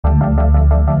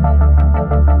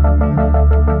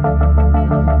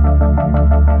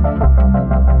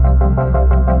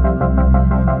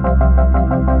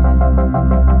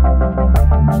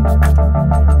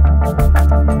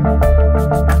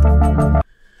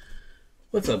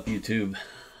What's up, YouTube?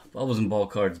 Bubbles and Ball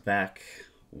Cards back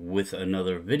with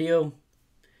another video.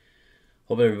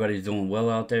 Hope everybody's doing well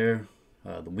out there.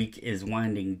 The week is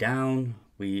winding down.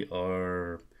 We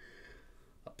are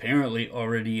apparently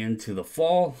already into the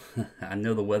fall. I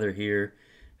know the weather here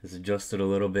has adjusted a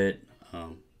little bit.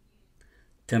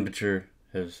 Temperature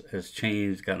has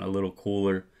changed, gotten a little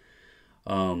cooler.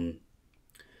 I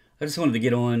just wanted to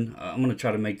get on. I'm going to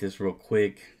try to make this real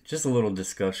quick. Just a little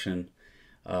discussion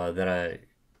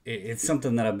it's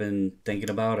something that I've been thinking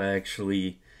about. I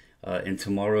actually, in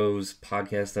tomorrow's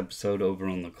podcast episode over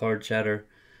on the Card Chatter,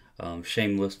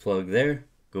 shameless plug there.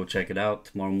 Go check it out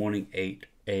tomorrow morning, 8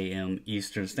 a.m.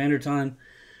 Eastern Standard Time.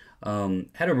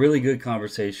 Had a really good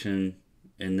conversation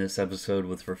in this episode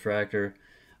with Refractor.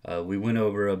 We went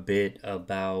over a bit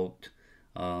about,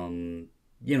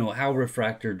 how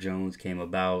Refractor Jones came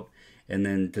about, and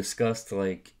then discussed,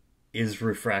 is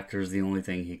Refractors the only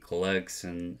thing he collects,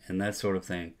 and that sort of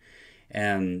thing.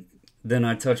 And then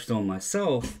I touched on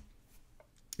myself,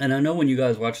 and I know when you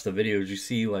guys watch the videos, you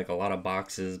see a lot of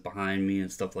boxes behind me and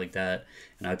stuff like that,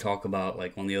 and I talk about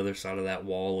on the other side of that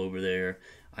wall over there,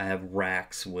 I have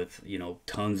racks with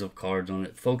tons of cards on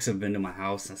it. Folks have been to my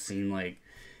house and seen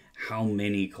how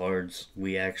many cards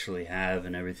we actually have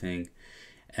and everything.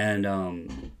 And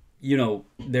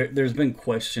there's been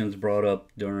questions brought up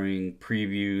during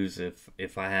previews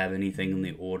if I have anything in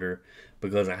the order,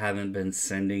 because I haven't been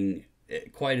sending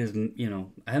quite as,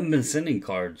 I haven't been sending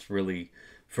cards really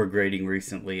for grading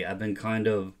recently. I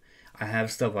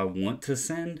have stuff I want to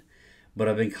send, but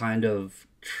I've been kind of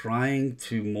trying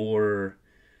to more,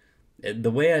 the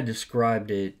way I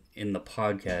described it in the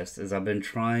podcast is I've been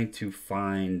trying to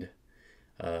find,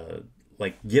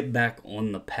 get back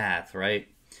on the path, right?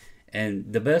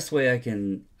 And the best way I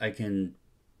can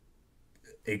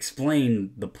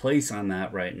explain the place I'm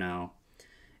at right now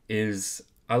is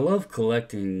I love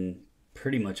collecting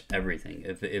pretty much everything.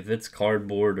 If it's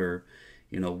cardboard or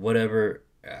whatever,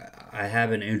 I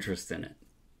have an interest in it.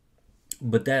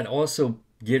 But that also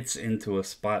gets into a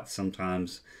spot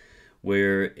sometimes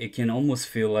where it can almost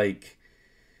feel like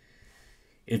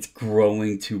it's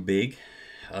growing too big,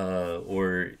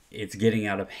 or it's getting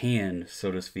out of hand,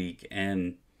 so to speak.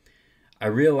 And I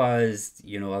realized,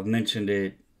 I've mentioned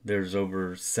it, there's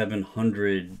over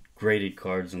 700 graded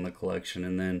cards in the collection,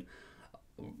 and then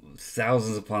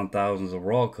thousands upon thousands of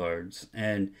raw cards.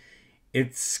 And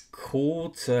it's cool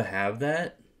to have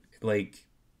that. I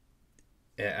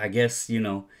guess,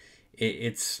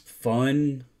 it's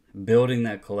fun building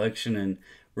that collection. And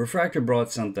Refractor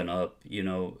brought something up,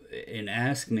 and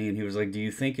asked me, and he was like, do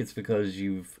you think it's because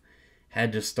you've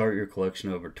had to start your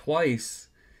collection over twice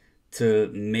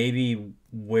to maybe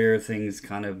where things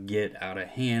kind of get out of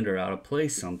hand or out of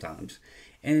place sometimes?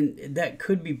 And that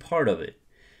could be part of it.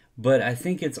 But I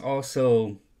think it's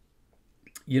also,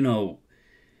 we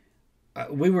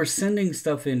were sending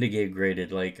stuff in to get graded.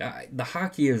 The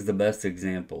hockey is the best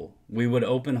example. We would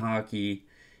open hockey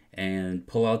and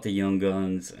pull out the Young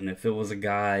Guns, and if it was a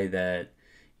guy that,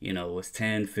 was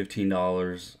 $10,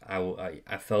 $15,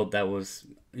 I felt that was,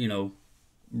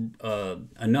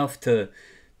 enough to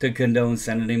condone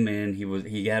sending him in.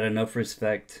 He got enough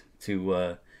respect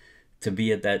to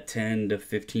be at that $10 to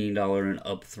 $15 and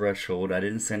up threshold. I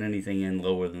didn't send anything in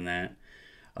lower than that.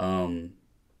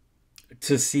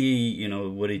 To see,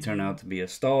 would he turn out to be a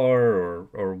star,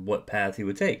 or what path he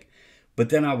would take. But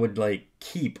then I would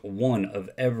keep one of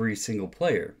every single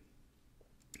player.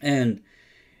 And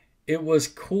it was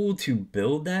cool to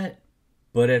build that,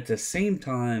 but at the same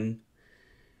time,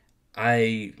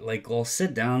 I'll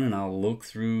sit down and I'll look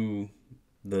through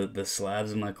the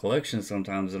slabs in my collection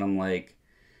sometimes, and I'm like,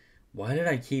 why did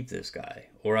I keep this guy?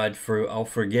 Or I'll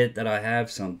forget that I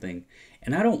have something.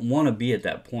 And I don't want to be at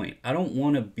that point. I don't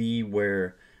want to be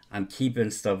where I'm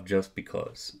keeping stuff just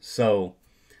because. So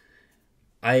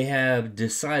I have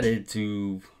decided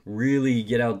to really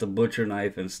get out the butcher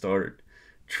knife and start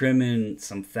trimming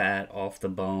some fat off the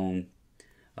bone,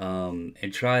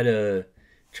 and try to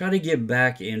get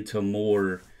back into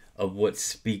more of what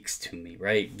speaks to me,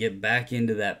 right? Get back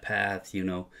into that path,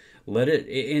 let it,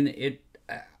 and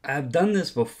I've done this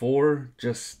before,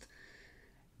 just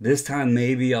this time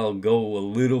maybe I'll go a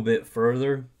little bit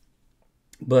further,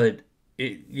 but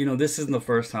this isn't the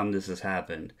first time this has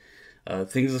happened.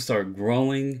 Things will start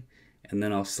growing, and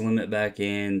then I'll slim it back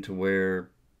in to where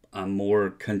I'm more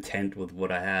content with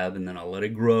what I have, and then I'll let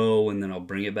it grow, and then I'll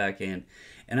bring it back in.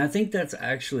 And I think that's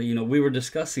actually, we were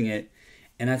discussing it,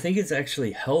 and I think it's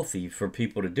actually healthy for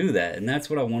people to do that. And that's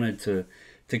what I wanted to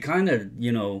kind of,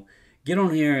 get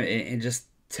on here and just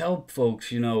tell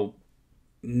folks,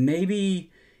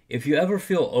 maybe if you ever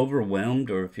feel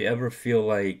overwhelmed, or if you ever feel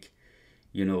like,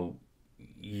 you know,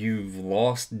 you've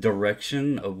lost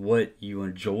direction of what you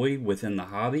enjoy within the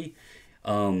hobby,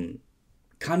 um,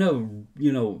 kind of,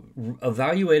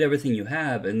 evaluate everything you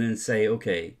have and then say,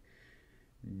 okay,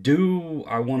 do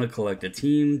I want to collect a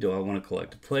team? Do I want to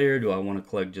collect a player? Do I want to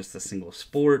collect just a single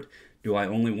sport? Do I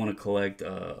only want to collect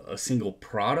a single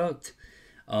product?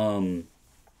 Um,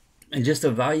 and just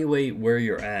evaluate where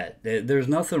you're at. There's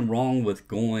nothing wrong with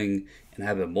going and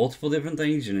having multiple different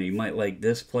things. You know, you might like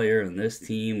this player and this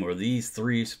team or these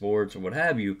three sports or what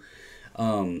have you.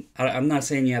 I'm not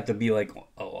saying you have to be like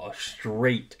a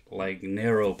straight, like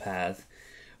narrow path,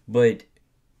 but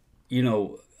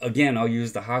again, I'll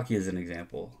use the hockey as an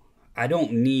example. I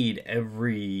don't need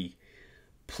every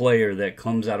player that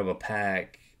comes out of a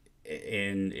pack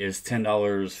and is $10,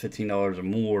 $15 or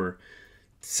more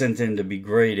sent in to be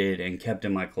graded and kept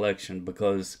in my collection,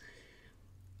 because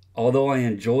although I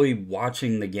enjoy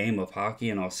watching the game of hockey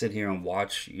and I'll sit here and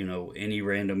watch, any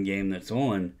random game that's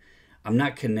on, I'm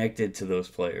not connected to those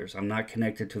players. I'm not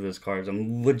connected to those cards.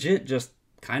 I'm legit just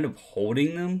kind of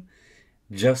holding them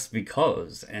just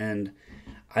because. And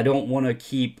I don't want to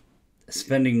keep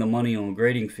spending the money on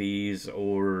grading fees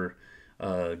or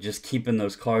just keeping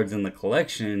those cards in the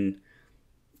collection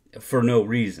for no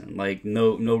reason, like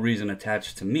no reason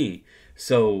attached to me.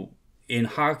 So in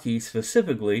hockey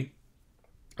specifically,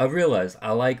 I've realized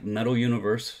I like Metal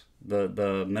Universe,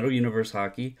 the Metal Universe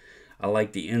hockey. I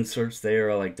like the inserts there.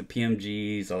 I like the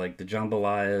PMGs. I like the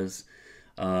Jambalayas,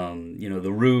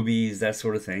 the Rubies, that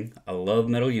sort of thing. I love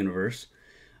Metal Universe.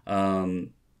 I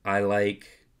like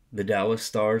the Dallas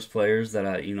Stars players that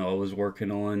I was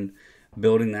working on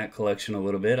building that collection a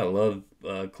little bit. I love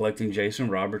collecting Jason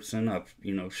Robertson. I've,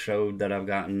 showed that I've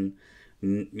gotten,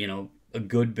 a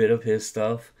good bit of his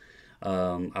stuff.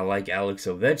 I like Alex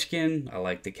Ovechkin. I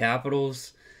like the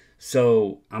Capitals.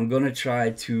 So I'm going to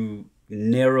try to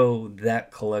narrow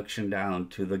that collection down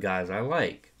to the guys I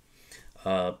like.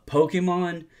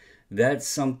 Pokemon, that's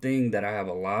something that I have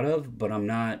a lot of, but I'm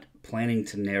not planning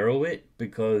to narrow it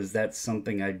because that's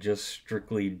something I just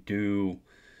strictly do.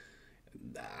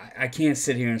 I can't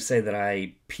sit here and say that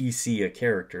I PC a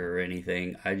character or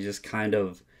anything. I just kind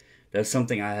of, that's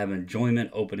something I have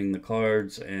enjoyment opening the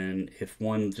cards, and if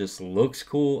one just looks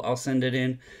cool, I'll send it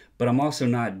in. But I'm also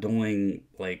not doing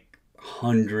like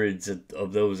hundreds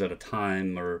of those at a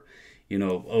time, or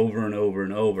over and over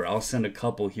and over. I'll send a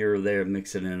couple here or there,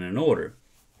 mix it in an order.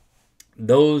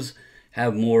 Those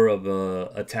have more of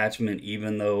a attachment,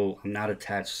 even though I'm not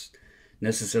attached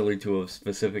necessarily to a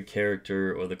specific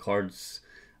character or the cards,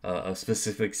 a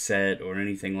specific set or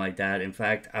anything like that. In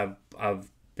fact,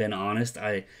 I've been honest.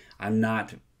 I'm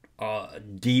not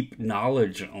deep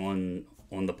knowledge on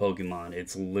the Pokemon.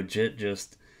 It's legit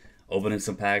just opening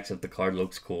some packs. If the card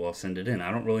looks cool, I'll send it in.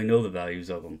 I don't really know the values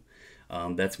of them.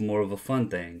 That's more of a fun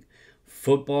thing.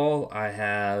 Football, I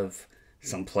have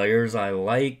some players I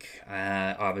like.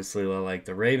 Obviously, I like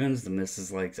the Ravens. The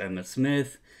missus likes Emmitt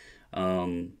Smith.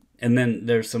 And then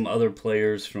there's some other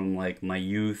players from like my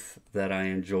youth that I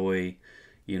enjoy,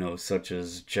 such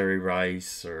as Jerry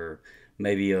Rice or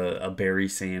maybe a Barry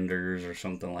Sanders or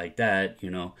something like that,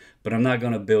 But I'm not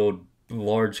going to build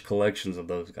large collections of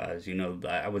those guys.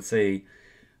 I would say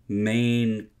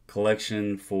main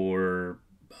collection for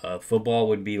football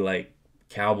would be like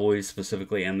Cowboys,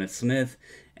 specifically Emmitt Smith,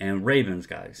 and Ravens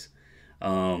guys.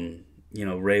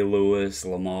 Ray Lewis,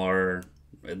 Lamar,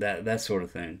 that sort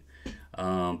of thing.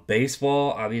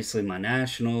 Baseball, obviously my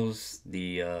Nationals,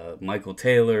 the Michael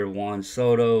Taylor, Juan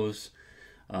Soto's.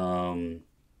 In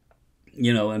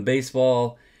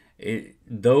baseball,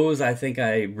 those I think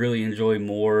I really enjoy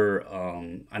more.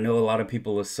 I know a lot of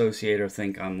people associate or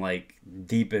think I'm like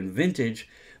deep in vintage,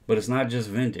 but it's not just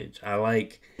vintage. I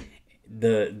like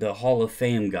the Hall of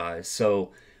Fame guys.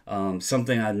 So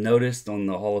something I've noticed on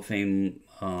the Hall of Fame,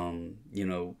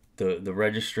 the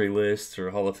registry list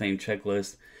or Hall of Fame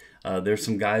checklist, there's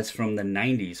some guys from the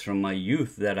 90s, from my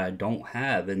youth, that I don't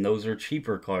have, and those are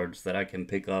cheaper cards that I can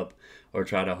pick up or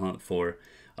try to hunt for.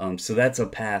 So that's a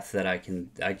path that I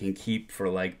can keep for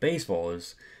like baseball,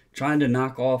 is trying to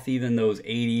knock off even those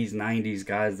 80s, 90s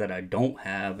guys that I don't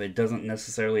have. It doesn't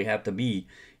necessarily have to be,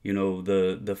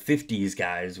 the 50s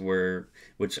guys,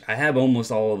 which I have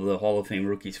almost all of the Hall of Fame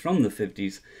rookies from the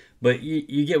 50s, but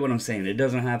you get what I'm saying. It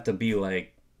doesn't have to be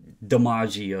like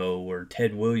DiMaggio or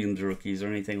Ted Williams rookies or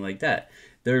anything like that.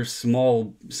 There's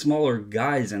smaller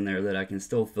guys in there that I can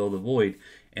still fill the void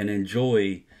and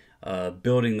enjoy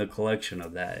building the collection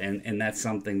of that, and that's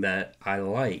something that I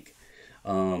like.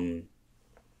 And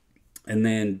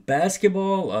then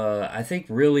basketball, I think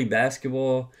really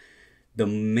basketball, the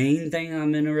main thing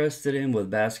I'm interested in with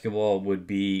basketball would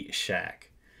be Shaq.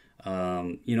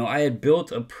 You know, I had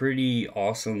built a pretty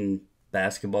awesome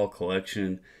basketball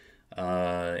collection.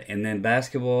 And then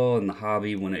basketball and the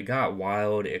hobby, when it got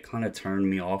wild, it kind of turned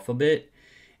me off a bit.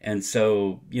 And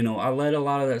so, you know, I let a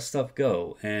lot of that stuff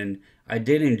go. And I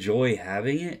did enjoy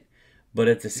having it. But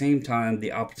at the same time,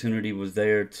 the opportunity was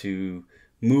there to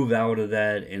move out of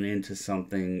that and into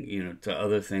something, you know, to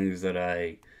other things that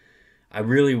I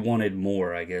really wanted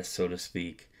more, I guess, so to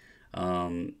speak.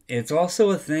 It's also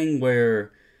a thing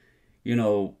where, you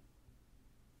know,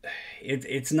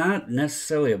 it's not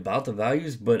necessarily about the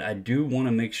values, but I do want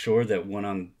to make sure that when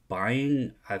I'm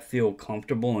buying, I feel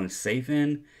comfortable and safe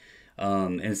in.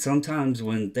 And sometimes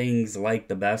when things like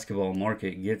the basketball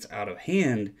market gets out of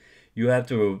hand, you have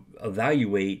to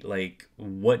evaluate, like,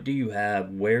 what do you have?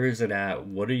 Where is it at?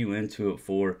 What are you into it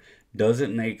for? Does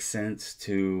it make sense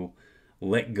to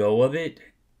let go of it?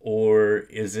 Or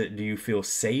do you feel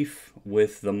safe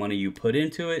with the money you put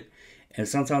into it? And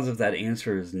sometimes if that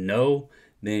answer is no,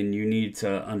 then you need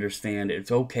to understand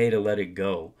it's okay to let it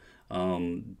go.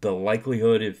 The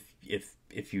likelihood,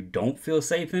 if you don't feel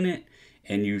safe in it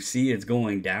and you see it's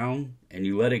going down and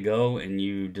you let it go and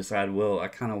you decide, well, I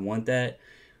kind of want that,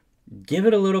 give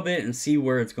it a little bit and see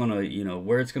where it's gonna, you know,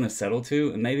 where it's gonna settle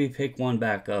to, and maybe pick one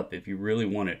back up if you really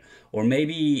want it. Or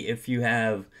maybe if you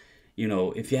have, you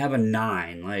know, if you have a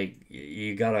 9, like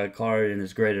you got a card and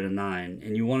it's graded a 9,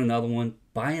 and you want another one,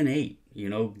 buy an 8. You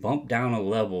know, bump down a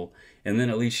level, and then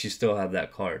at least you still have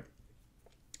that card.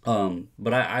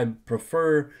 But I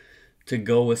prefer to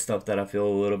go with stuff that I feel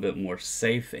a little bit more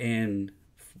safe in.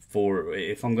 For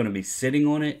if I'm going to be sitting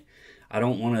on it, I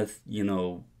don't want to, you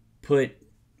know, put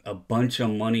a bunch of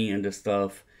money into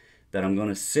stuff that I'm going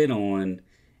to sit on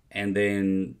and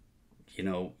then, you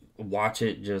know, watch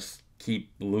it just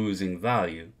keep losing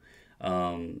value.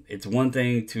 It's one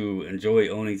thing to enjoy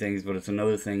owning things, but it's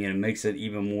another thing, and it makes it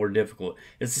even more difficult.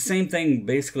 It's the same thing,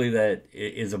 basically, that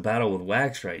is a battle with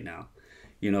wax right now.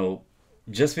 You know,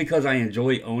 just because I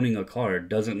enjoy owning a card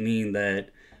doesn't mean that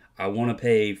I want to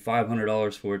pay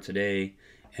 $500 for it today,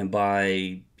 and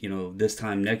by, you know, this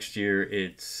time next year,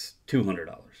 it's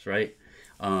 $200, right?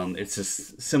 It's a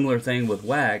similar thing with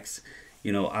wax.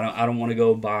 You know, I don't want to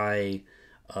go buy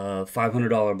a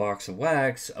 $500 box of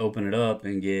wax, open it up,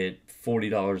 and get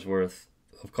 $40 worth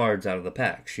of cards out of the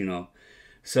packs, you know.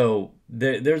 So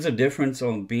there's a difference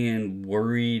on being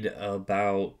worried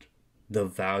about the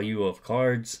value of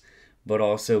cards, but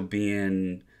also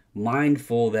being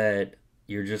mindful that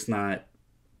you're just not,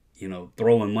 you know,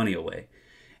 throwing money away.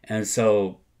 And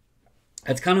so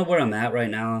that's kind of where I'm at right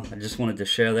now. I just wanted to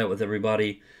share that with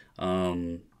everybody.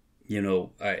 You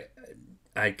know,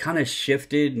 I kind of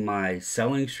shifted my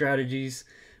selling strategies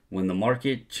when the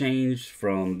market changed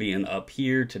from being up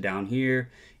here to down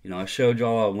here. You know, I showed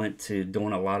y'all I went to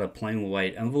doing a lot of plain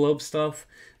white envelope stuff.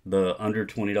 The under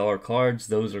 $20 cards,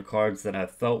 those are cards that I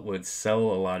felt would sell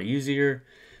a lot easier.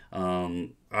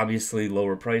 Obviously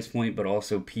lower price point, but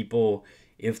also people,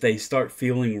 if they start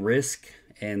feeling risk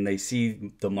and they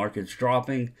see the market's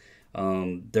dropping,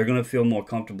 they're going to feel more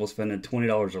comfortable spending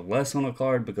 $20 or less on a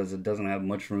card because it doesn't have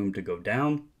much room to go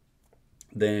down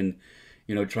than,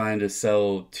 you know, trying to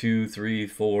sell 2, 3,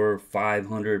 4,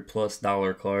 500 plus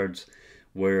dollar cards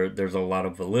where there's a lot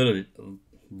of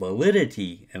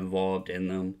validity involved in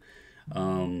them.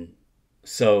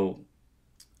 So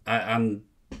I'm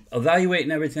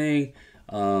evaluating everything.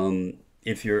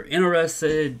 If you're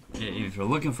interested, if you're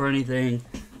looking for anything,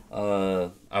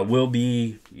 I will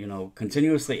be, you know,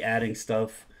 continuously adding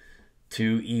stuff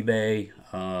to eBay.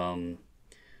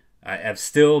 I've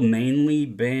still mainly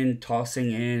been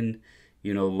tossing in,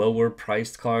 you know, lower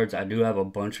priced cards. I do have a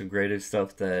bunch of graded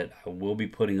stuff that I will be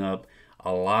putting up.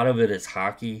 A lot of it is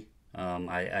hockey.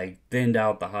 I thinned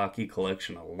out the hockey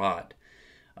collection a lot.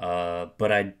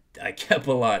 But I kept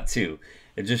a lot too.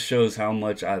 It just shows how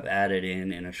much I've added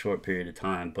in a short period of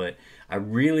time. But I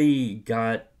really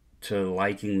got to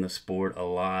liking the sport a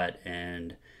lot,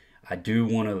 and I do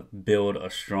want to build a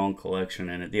strong collection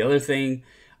in it. The other thing,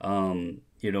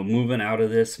 you know, moving out of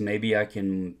this, maybe I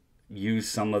can use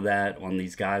some of that on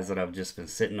these guys that I've just been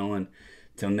sitting on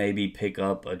to maybe pick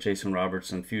up a Jason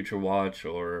Robertson Future Watch,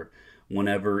 or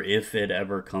whenever, if it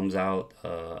ever comes out,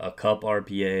 a Cup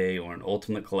RPA or an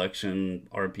Ultimate Collection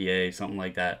RPA, something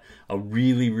like that. A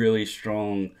really, really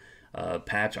strong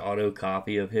patch auto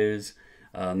copy of his.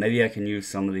 Maybe I can use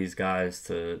some of these guys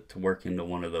to work into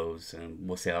one of those, and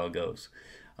we'll see how it goes.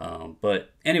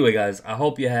 But anyway, guys, I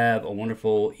hope you have a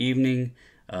wonderful evening.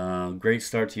 Great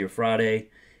start to your Friday.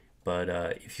 But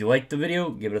if you liked the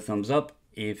video, give it a thumbs up.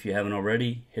 If you haven't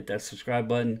already, hit that subscribe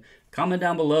button. Comment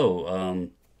down below.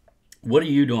 What are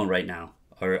you doing right now?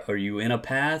 Are you in a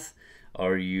path?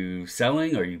 Are you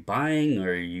selling? Are you buying?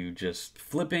 Are you just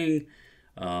flipping?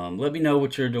 Let me know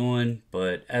what you're doing.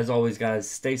 But as always, guys,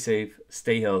 stay safe,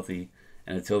 stay healthy,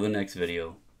 and until the next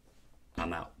video,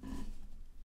 I'm out.